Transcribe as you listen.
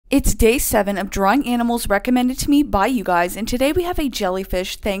It's day 7 of drawing animals recommended to me by you guys, and today we have a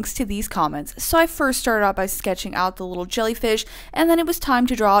jellyfish thanks to these comments. So I first started out by sketching out the little jellyfish, and then it was time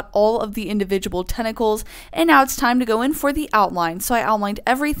to draw out all of the individual tentacles, and now it's time to go in for the outline. So I outlined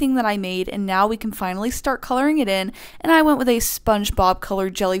everything that I made, and now we can finally start coloring it in, and I went with a SpongeBob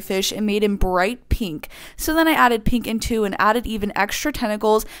colored jellyfish and made him bright pink. So then I added pink into and added even extra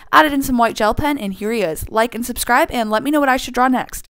tentacles, added in some white gel pen, and here he is. Like and subscribe, and let me know what I should draw next.